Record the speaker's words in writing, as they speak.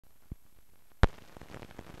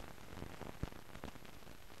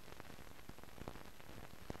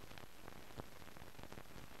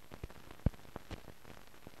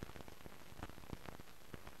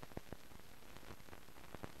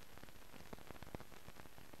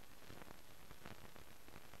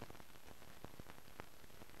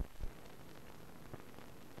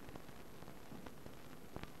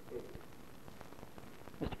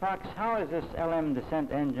Fox, how is this LM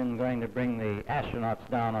descent engine going to bring the astronauts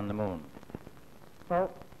down on the moon? Well,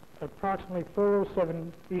 at approximately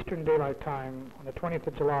 4:07 Eastern Daylight Time on the 20th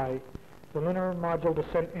of July, the lunar module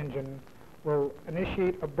descent engine will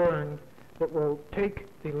initiate a burn that will take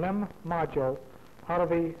the LEM module out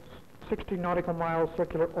of a 60 nautical mile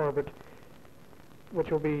circular orbit, which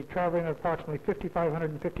will be traveling at approximately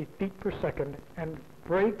 5,550 feet per second, and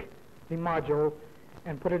break the module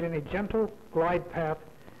and put it in a gentle glide path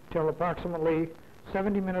till approximately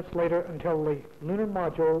 70 minutes later, until the lunar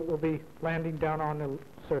module will be landing down on the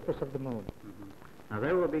surface of the moon. Now,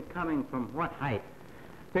 they will be coming from what height?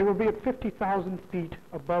 They will be at 50,000 feet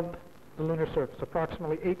above the lunar surface,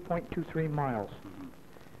 approximately 8.23 miles.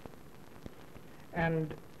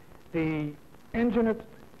 And the engine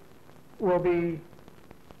will be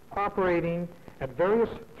operating at various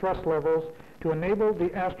thrust levels to enable the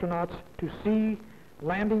astronauts to see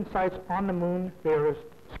landing sites on the moon. They are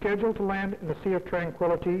scheduled to land in the Sea of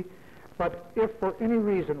Tranquility, but if for any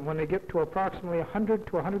reason, when they get to approximately 100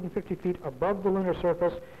 to 150 feet above the lunar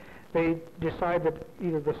surface, they decide that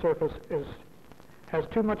either the surface has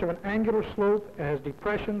too much of an angular slope, has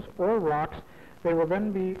depressions or rocks, they will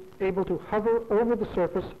then be able to hover over the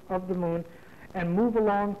surface of the moon and move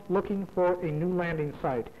along looking for a new landing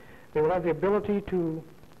site. They will have the ability to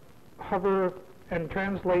hover and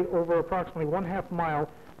translate over approximately 1/2 mile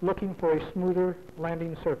looking for a smoother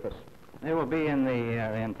landing surface. They will be in the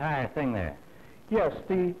entire thing there? Yes,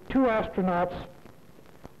 the two astronauts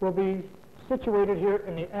will be situated here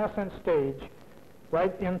in the ascent stage,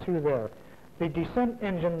 right in through there. The descent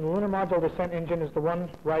engine, the lunar module descent engine, is the one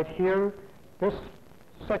right here. This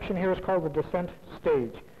section here is called the descent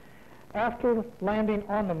stage. After landing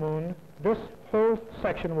on the moon, this whole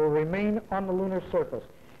section will remain on the lunar surface.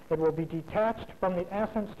 It will be detached from the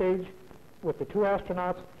ascent stage with the two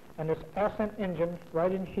astronauts, and this ascent engine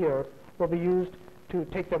right in here will be used to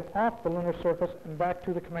take them off the lunar surface and back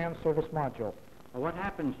to the command service module. Well, what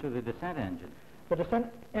happens to the descent engine? The descent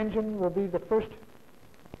engine will be the first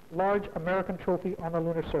large American trophy on the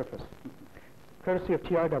lunar surface, courtesy of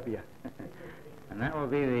TRW. And that will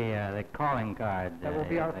be the calling card. That will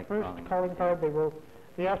be our first calling card.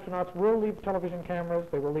 The astronauts will leave television cameras,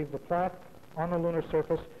 they will leave the plaque on the lunar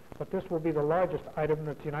surface, but this will be the largest item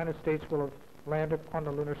that the United States will have landed on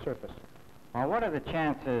the lunar surface. Well, what are the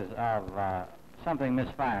chances of something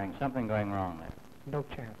misfiring, something going wrong there? No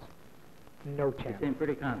chance. No chance. You seem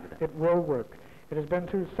pretty confident. It will work. It has been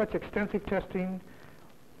through such extensive testing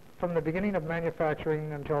from the beginning of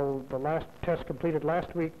manufacturing until the last test completed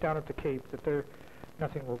last week down at the Cape that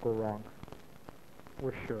nothing will go wrong.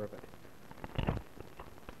 We're sure of it.